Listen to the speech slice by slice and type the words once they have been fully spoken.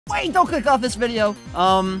Wait, don't click off this video.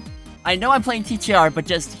 I know I'm playing TTR, but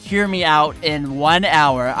just hear me out. In 1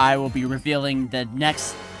 hour, I will be revealing the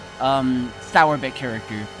next, Sour Bit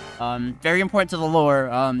character. Very important to the lore.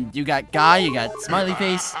 You got Guy, you got Smiley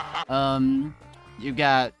Face, you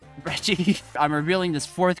got Reggie. I'm revealing this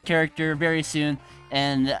 4th character very soon,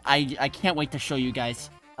 and I can't wait to show you guys.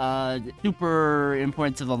 Super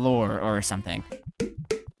important to the lore or something.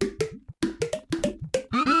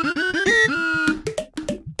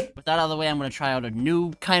 With that out of the way, I'm gonna try out a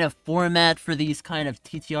new kind of format for these kind of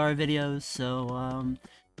TTR videos, so,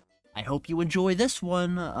 I hope you enjoy this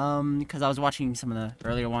one, because I was watching some of the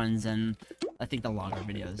earlier ones, and I think the longer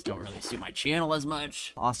videos don't really suit my channel as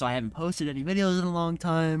much. Also, I haven't posted any videos in a long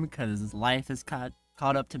time, because life has caught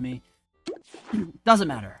up to me. Doesn't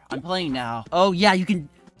matter. I'm playing now. Oh, yeah, you can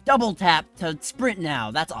double tap to sprint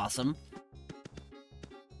now. That's awesome.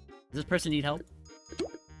 Does this person need help?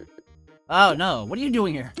 Oh, no. What are you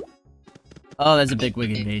doing here? Oh, there's a big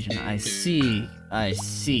wig invasion. I see. I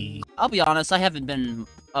see. I'll be honest, I haven't been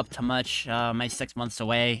up to much, my 6 months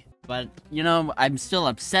away, but, you know, I'm still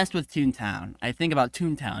obsessed with Toontown. I think about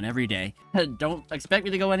Toontown every day. Don't expect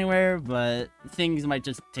me to go anywhere, but things might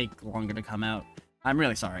just take longer to come out. I'm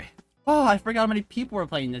really sorry. Oh, I forgot how many people were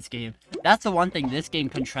playing this game. That's the one thing this game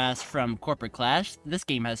contrasts from Corporate Clash. This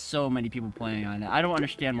game has so many people playing on it. I don't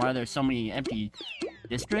understand why there's so many empty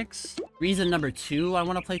districts. Reason number 2 I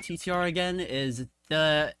want to play TTR again is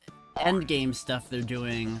the endgame stuff they're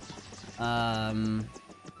doing.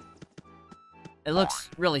 It looks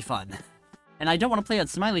really fun. And I don't want to play on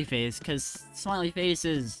Smiley Face, because Smiley Face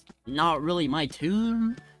is not really my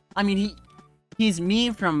tune. I mean, he's me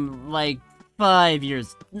from, like, 5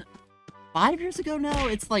 years... 5 years ago now?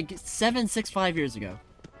 It's like 5 years ago.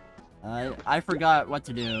 I forgot what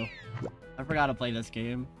to do. I forgot to play this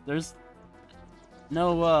game. There's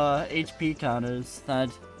no, HP counters. That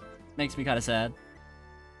makes me kind of sad.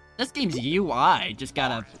 This game's UI just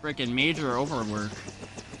got a freaking major overwork.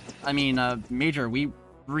 I mean, major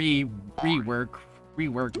rework.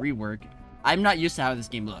 I'm not used to how this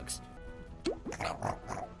game looks.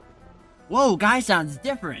 Whoa, Guy sounds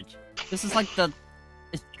different. This is like the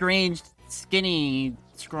strange, skinny,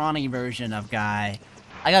 scrawny version of Guy.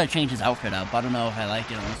 I gotta change his outfit up. I don't know if I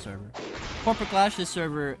like it on the server. Corporate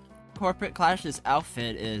Clash's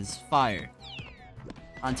outfit is fire.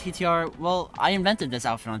 On TTR, well, I invented this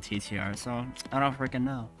outfit on TTR, so I don't freaking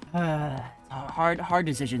know. Hard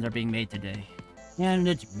decisions are being made today. And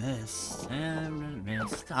it's missed.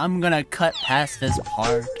 I'm gonna cut past this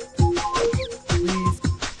part.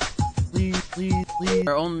 Please.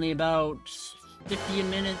 We're only about 50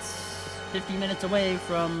 minutes away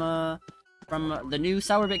from the new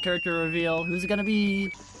Sour Bit character reveal. Who's it gonna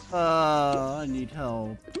be? I need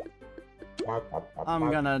help.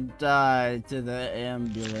 I'm gonna die to the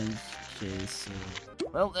ambulance chaser.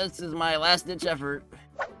 Well, this is my last-ditch effort.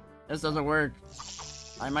 This doesn't work.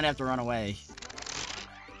 I might have to run away.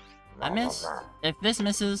 I missed. If this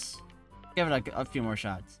misses, give it a few more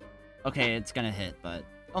shots. Okay, it's gonna hit, but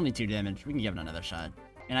only 2 damage. We can give it another shot.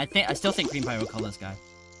 And I still think Green Pie will kill this guy.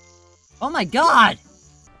 Oh my god!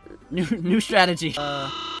 New strategy.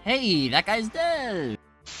 Hey, that guy's dead!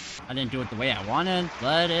 I didn't do it the way I wanted,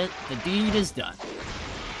 but the deed is done.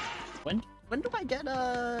 When do I get,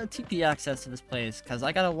 TP access to this place? Cause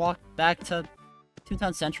I gotta walk back to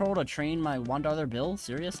Toontown Central to train my $1 bill?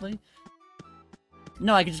 Seriously?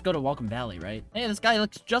 No, I could just go to Welcome Valley, right? Hey, this guy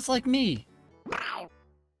looks just like me!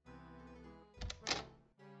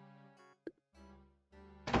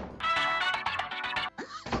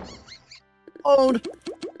 Owned!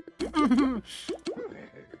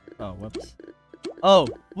 Oh, whoops. Oh,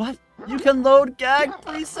 what? You can load gag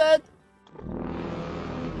preset?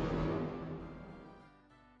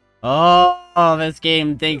 Oh, this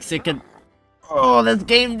game thinks it can... Oh, this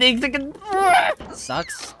game thinks it can...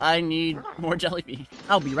 Sucks. I need more jelly bean.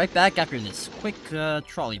 I'll be right back after this quick,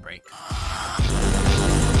 trolley break.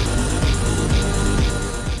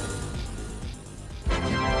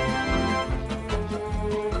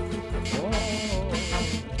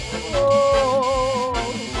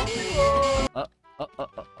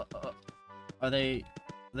 Are they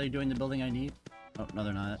doing the building I need? Oh, no,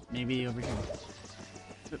 they're not. Maybe over here.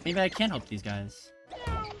 But maybe I can help these guys.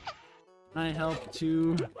 Can I help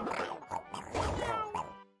too?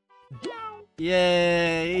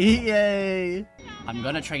 Yay! Yay! I'm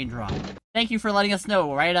gonna train drop. Thank you for letting us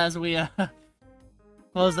know right as we,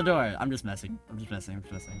 close the door. I'm just messing. I'm just messing.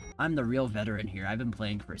 I'm the real veteran here. I've been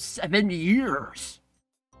playing for 7 years.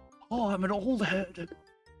 Oh, I'm an old head.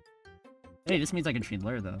 Hey, this means I can train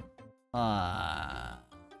Lair, though.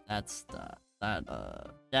 That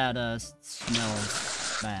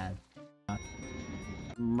smells bad.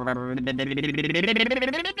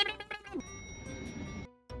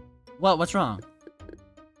 What? What's wrong?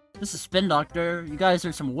 This is Spin Doctor. You guys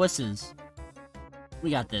are some wusses. We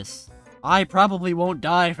got this. I probably won't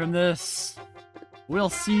die from this. We'll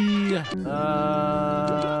see. Okay,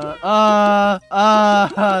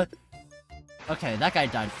 that guy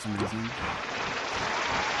died for some reason.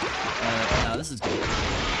 No, this is good.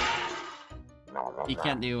 He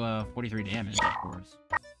can't do 43 damage, of course.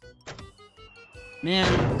 Man,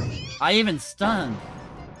 I even stunned.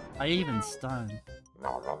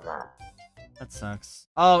 That sucks.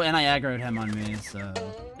 Oh, and I aggroed him on me, so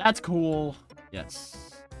that's cool.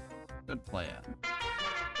 Yes. Good play.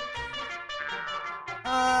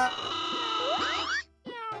 No,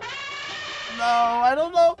 I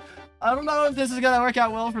don't know. I don't know if this is gonna work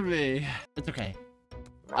out well for me. It's okay.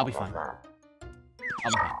 I'll be fine.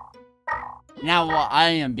 Now I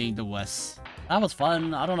am being the wuss. That was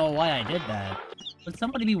fun. I don't know why I did that. Would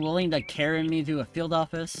somebody be willing to carry me to a field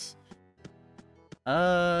office?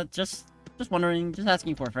 Just wondering. Just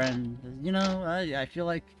asking for a friend. You know, I feel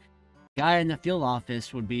like guy in the field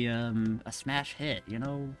office would be a smash hit. You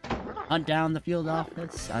know, hunt down the field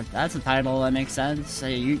office. That's a title that makes sense.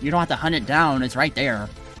 You don't have to hunt it down. It's right there.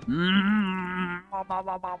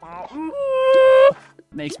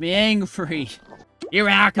 Makes me angry. Here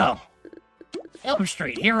I come. Elm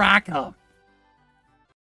Street, here I come.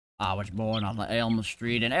 I was born on the Elm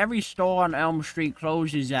Street, and every store on Elm Street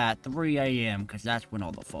closes at 3 a.m. because that's when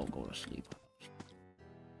all the folk go to sleep.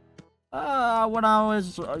 When I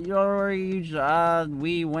was your age,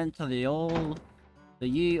 we went to the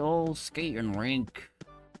ye old skating rink,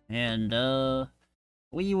 and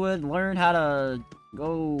we would learn how to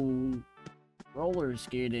go roller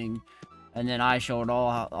skating. And then I showed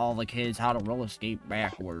all the kids how to roller skate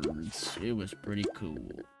backwards. It was pretty cool.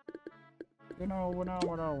 You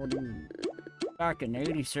know, back in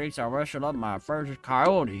 '86, I wrestled up my first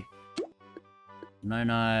coyote. And then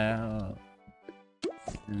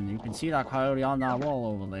and you can see that coyote on that wall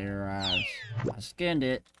over there. I skinned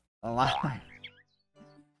it alive.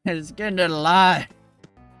 I skinned it alive.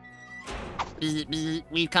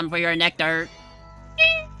 We've come for your nectar.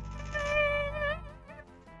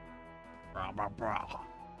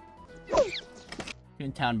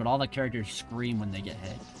 In town, but all the characters scream when they get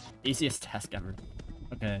hit. Easiest task ever.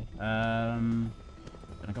 Okay, gonna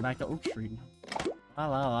go back to Oak Street. La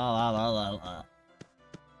la la la la la la.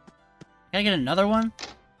 Can I get another one?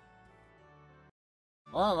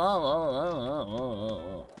 La la la la la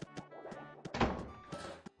la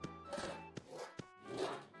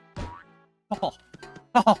la.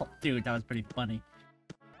 Oh, dude, that was pretty funny.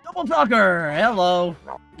 Double Talker! Hello!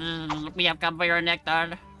 We have come for your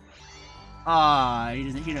nectar. Ah,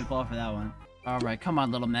 he didn't fall for that one. Alright, come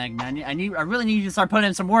on, little Magna. I really need you to start putting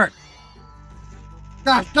in some work.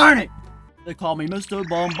 Gosh darn it! They call me Mr.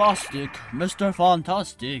 Bombastic, Mr.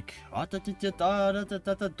 Fantastic. How did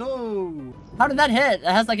that hit? It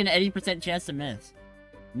has like an 80% chance to miss.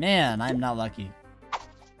 Man, I'm not lucky.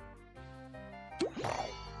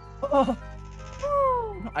 Oh.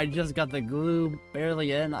 I just got the glue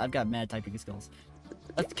barely in. I've got mad typing skills.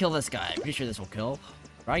 Let's kill this guy. Pretty sure this will kill.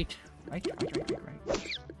 Right? Right.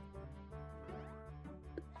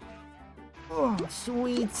 Oh,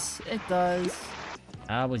 sweet. It does.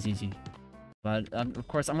 That was easy. But of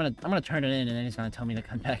course, I'm gonna turn it in, and then he's gonna tell me to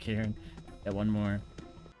come back here and get one more.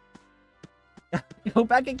 Go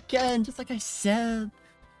back again, just like I said.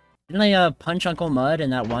 Didn't I punch Uncle Mud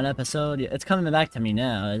in that one episode? It's coming back to me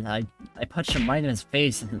now. I punched him right in his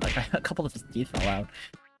face, and like a couple of his teeth fell out.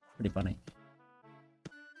 Pretty funny.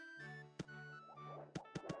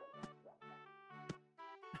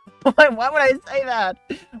 Why would I say that?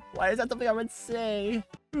 Why is that something I would say?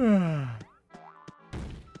 Dude,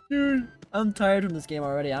 I'm tired from this game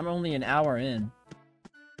already. I'm only an hour in.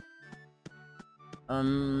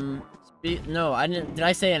 No, I didn't. Did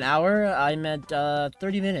I say an hour? I meant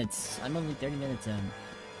 30 minutes. I'm only 30 minutes in.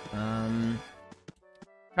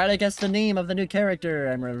 Try to guess the name of the new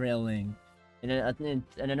character I'm revealing in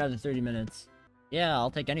another 30 minutes. Yeah,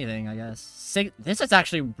 I'll take anything, I guess. This is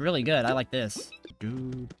actually really good. I like this.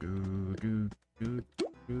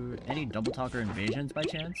 Any Double Talker invasions by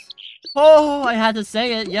chance? Oh, I had to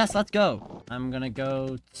say it. Yes, let's go. I'm gonna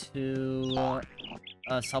go to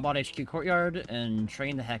Salbot HQ Courtyard and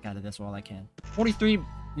train the heck out of this while I can. 43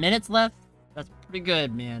 minutes left? That's pretty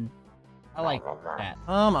good, man. I like that.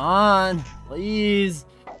 Come on, please.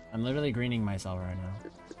 I'm literally greening myself right now.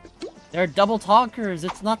 They're Double Talkers.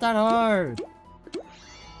 It's not that hard.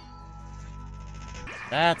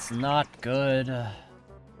 That's not good.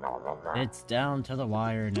 It's down to the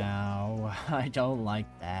wire now. I don't like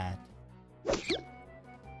that. Phew!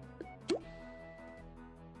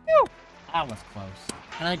 That was close.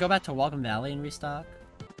 Can I go back to Welcome Valley and restock?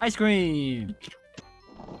 Ice cream!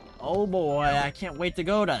 Oh boy, I can't wait to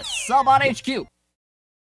go to Subbot HQ!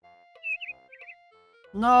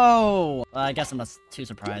 No! I guess I'm not too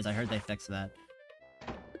surprised. I heard they fixed that.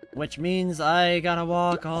 Which means I gotta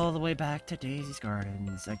walk all the way back to Daisy's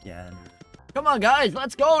Gardens again. Come on, guys!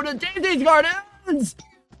 Let's go to Daisy's Gardens!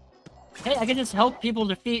 Hey, I can just help people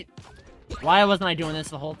defeat... Why wasn't I doing this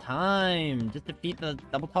the whole time? Just defeat the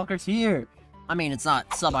double talkers here. I mean, it's not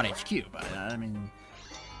Subbot HQ, but I mean,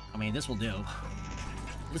 this will do.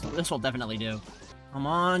 This will definitely do. Come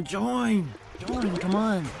on, join! Join, come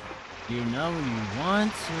on! You know you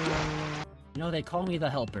want to... You know, they call me the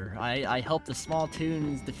helper. I help the small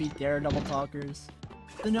toons defeat their double talkers.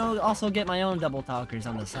 Then I'll also get my own double talkers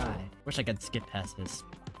on the side. Wish I could skip past this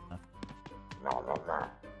stuff.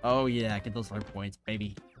 Oh yeah, get those hard points,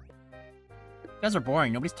 baby. You guys are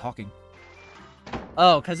boring, nobody's talking.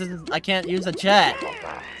 Oh, cause I can't use the chat.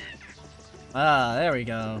 Ah, there we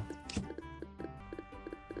go.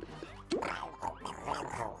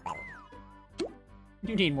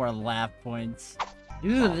 You need more laugh points.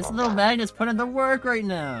 Dude, this little magnet's putting to work right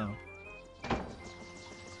now.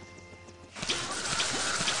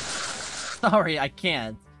 Sorry, I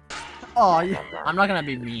can't. Oh, I'm not gonna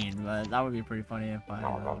be mean, but that would be pretty funny if I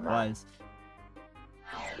was.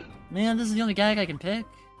 Man, this is the only gag I can pick.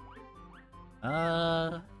 Who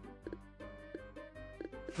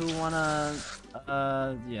wanna...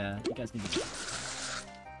 yeah, you guys need to...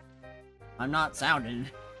 I'm not sounding.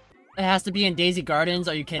 It has to be in Daisy Gardens,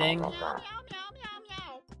 are you kidding?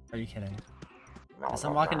 Are you kidding? Guess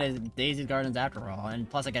I'm walking to Daisy's Gardens after all, and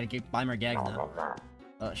plus I gotta buy more gags now.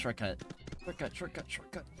 Shortcut. Shortcut.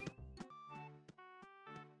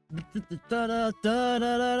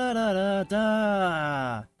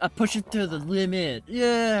 I push it to the limit,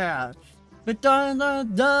 yeah! But don't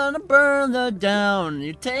burn the down.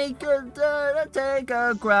 You take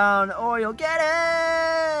a ground, or you'll get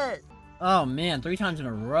it! Oh man, 3 times in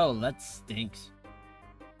a row, that stinks.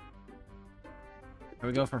 Can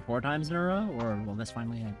we go for 4 times in a row, or will this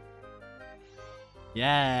finally end?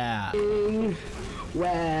 Yeah!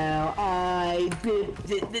 Well, I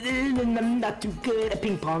did, and I'm not too good at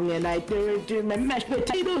ping pong, and I threw my mashed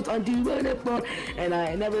potatoes onto the floor, and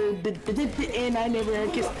I never did, and I never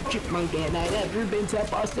kissed a chipmunk, and I never been to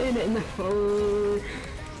Boston, and oh.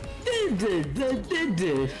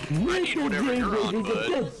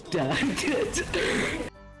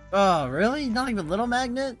 Oh, really? Not even Little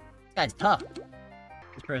Magnet? This guy's tough.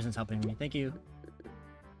 This person's helping me, thank you.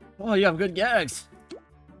 Oh, you have good gags!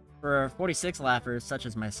 For 46 laughers, such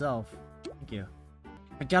as myself. Thank you.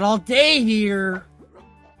 I got all day here!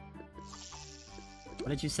 What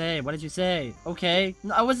did you say? What did you say? Okay.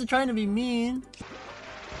 No, I wasn't trying to be mean.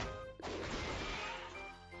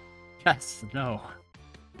 Yes, no.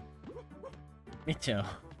 Me too. I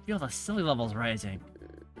feel the silly levels rising.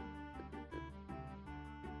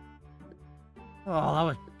 Oh, that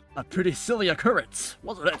was a pretty silly occurrence,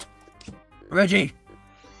 wasn't it? Reggie!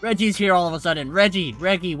 Reggie's here all of a sudden. Reggie,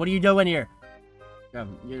 what are you doing here?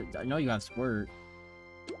 I know you have Squirt.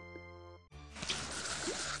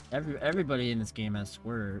 Everybody in this game has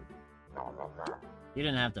Squirt. You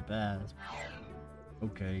didn't have to pass.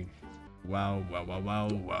 Okay. Wow.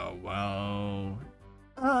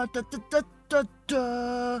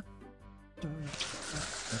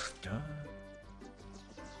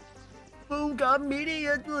 Boom,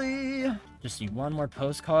 immediately! Just need one more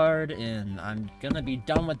postcard, and I'm gonna be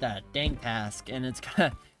done with that dang task, and it's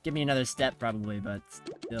gonna give me another step, probably, but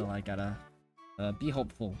still, I gotta be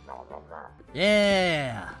hopeful.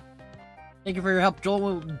 Yeah! Thank you for your help,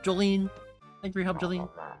 Jolene. Thank you for your help, Jolene.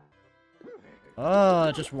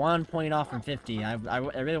 Oh, just 1 point off from 50. I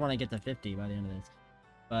really want to get to 50 by the end of this.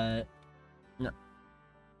 But, no.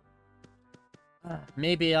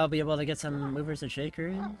 Maybe I'll be able to get some movers and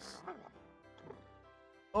shakers.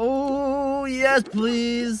 Oh, yes,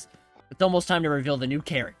 please! It's almost time to reveal the new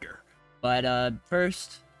character. But,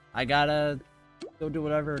 first, I gotta go do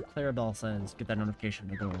whatever Clarabelle says. Get that notification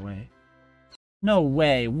to go away. No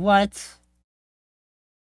way, what?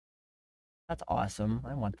 That's awesome.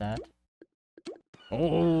 I want that.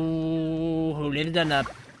 Oh, who lived on a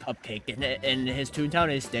cupcake in his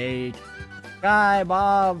Toontown estate? Guy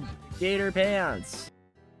Bob Gator Pants.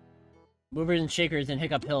 Movers and shakers in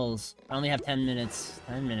Hiccup Hills. I only have 10 minutes.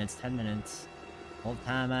 10 minutes. All the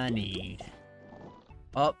time I need.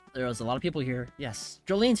 Oh, there's a lot of people here. Yes.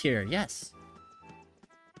 Jolene's here. Yes.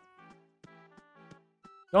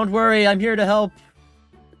 Don't worry, I'm here to help.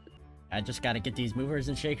 I just gotta get these movers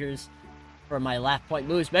and shakers for my last point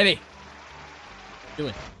moves, baby. Do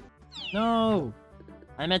it. No!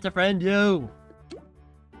 I meant to friend you!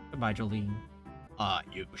 Goodbye, Jolene. Are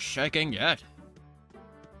you shaking yet?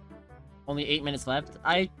 Only 8 minutes left.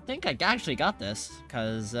 I think I actually got this,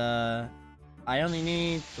 because, I only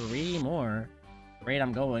need 3 more. The rate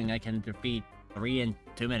I'm going, I can defeat 3 in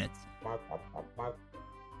 2 minutes.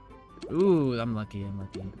 Ooh, I'm lucky, I'm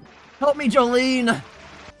lucky. Help me, Jolene!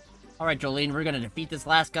 Alright, Jolene, we're gonna defeat this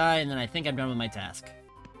last guy, and then I think I'm done with my task.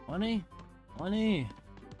 20? 20?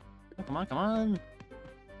 Oh, come on, come on.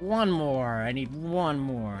 1 more. I need 1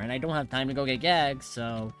 more. And I don't have time to go get gags,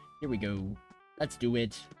 so here we go. Let's do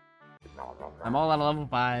it. I'm all out of level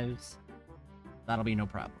 5s. That'll be no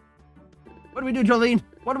problem. What do we do, Jolene?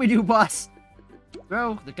 What do we do, boss?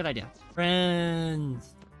 Bro, the good idea.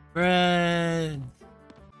 Friends. Friends.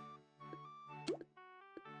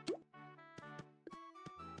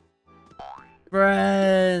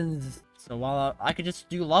 Friends. So while I could just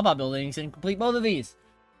do lava buildings and complete both of these.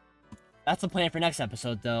 That's the plan for next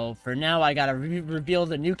episode, though. For now, I gotta reveal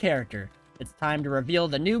the new character. It's time to reveal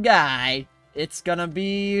the new guy. It's gonna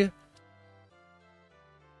be...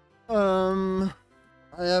 I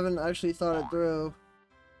haven't actually thought it through.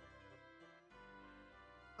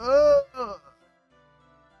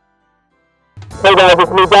 Hey guys,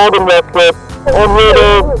 it's me, Dragon Westwood. I'm here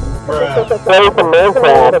to play some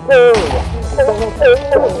Minecraft.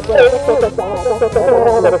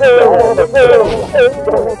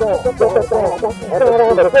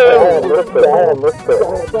 I missed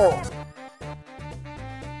it.